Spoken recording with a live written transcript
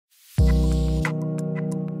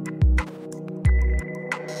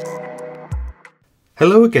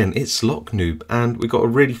Hello again, it's Noob, and we've got a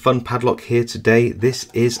really fun padlock here today. This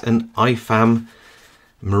is an IFAM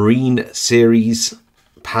Marine Series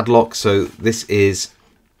padlock. So this is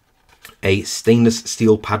a stainless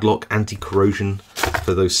steel padlock, anti-corrosion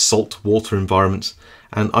for those salt water environments.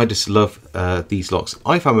 And I just love these locks.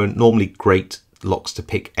 IFAM are normally great locks to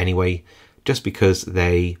pick anyway, just because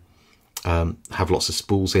they have lots of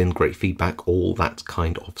spools in, great feedback, all that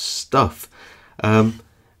kind of stuff.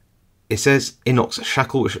 It says inox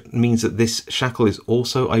shackle, which means that this shackle is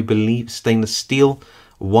also, I believe, stainless steel.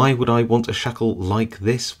 Why would I want a shackle like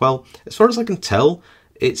this? Well, as far as I can tell,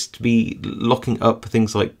 it's to be locking up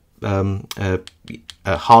things like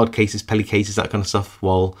hard cases, pelly cases, that kind of stuff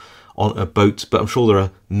while on a boat. But I'm sure there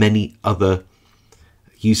are many other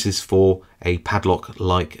uses for a padlock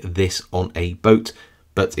like this on a boat.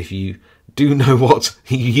 But if you do know what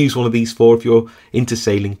you use one of these for, if you're into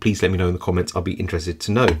sailing, please let me know in the comments. I'll be interested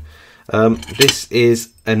to know. This is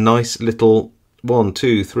a nice little 1,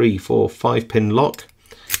 2, 3, 4, 5 pin lock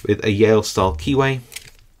with a Yale style keyway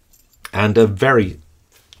and a very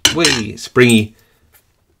springy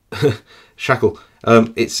shackle.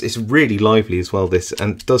 It's really lively as well, this,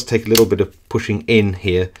 and it does take a little bit of pushing in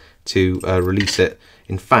here to release it.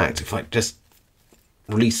 In fact, if I just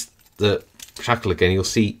release the shackle again, you'll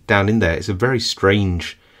see down in there it's a very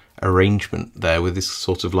strange arrangement there with this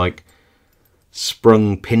sort of like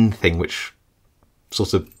sprung pin thing, which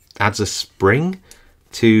sort of adds a spring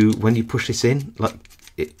to when you push this in. Like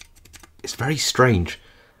it's very strange.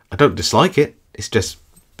 I don't dislike it, it's just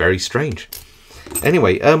very strange.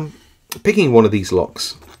 Anyway, picking one of these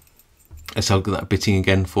locks, let's have that bitting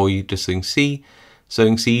again for you just so you can see. So you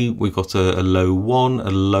can see we've got a low 1,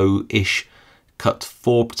 a low-ish cut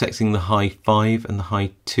 4 protecting the high 5 and the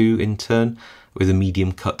high 2 in turn, with a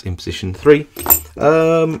medium cut in position 3.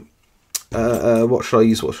 What should I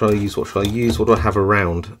use? What should I use? What should I use? What do I have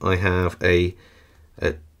around? I have a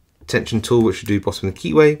tension tool which should do bottom of the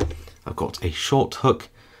keyway. I've got a short hook.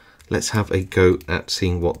 Let's have a go at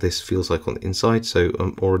seeing what this feels like on the inside. So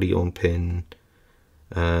I'm already on pin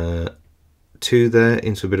 2 there,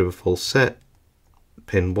 into a bit of a false set.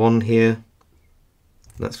 Pin 1 here.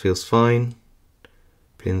 That feels fine.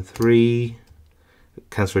 Pin 3,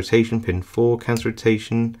 cancel rotation. Pin 4, cancel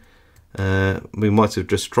rotation. We might have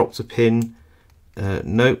just dropped a pin.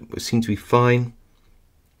 Nope, it seemed to be fine.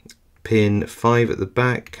 Pin 5 at the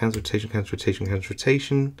back, cancel rotation, cancel rotation, cancel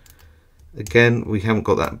rotation. Again, we haven't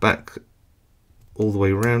got that back all the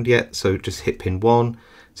way around yet, so just hit pin 1.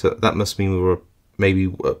 So that must mean we were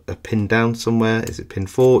maybe a pin down somewhere. Is it pin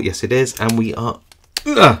 4? Yes, it is, and we are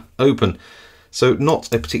open. So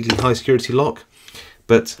not a particularly high security lock,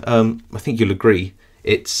 but I think you'll agree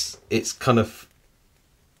it's kind of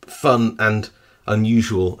fun and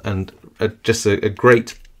unusual, and just a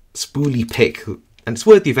great spoolie pick, and it's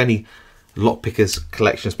worthy of any lockpicker's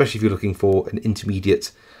collection, especially if you're looking for an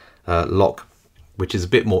intermediate lock, which is a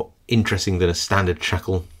bit more interesting than a standard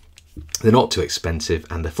shackle. They're not too expensive,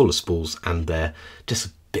 and they're full of spools, and they're just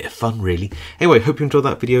a bit of fun, really. Anyway, hope you enjoyed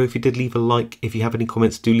that video. If you did, leave a like. If you have any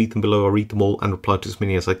comments, do leave them below. I'll read them all and reply to as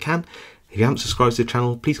many as I can. If you haven't subscribed to the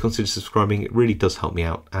channel, please consider subscribing. It really does help me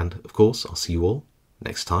out, and of course I'll see you all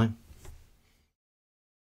next time.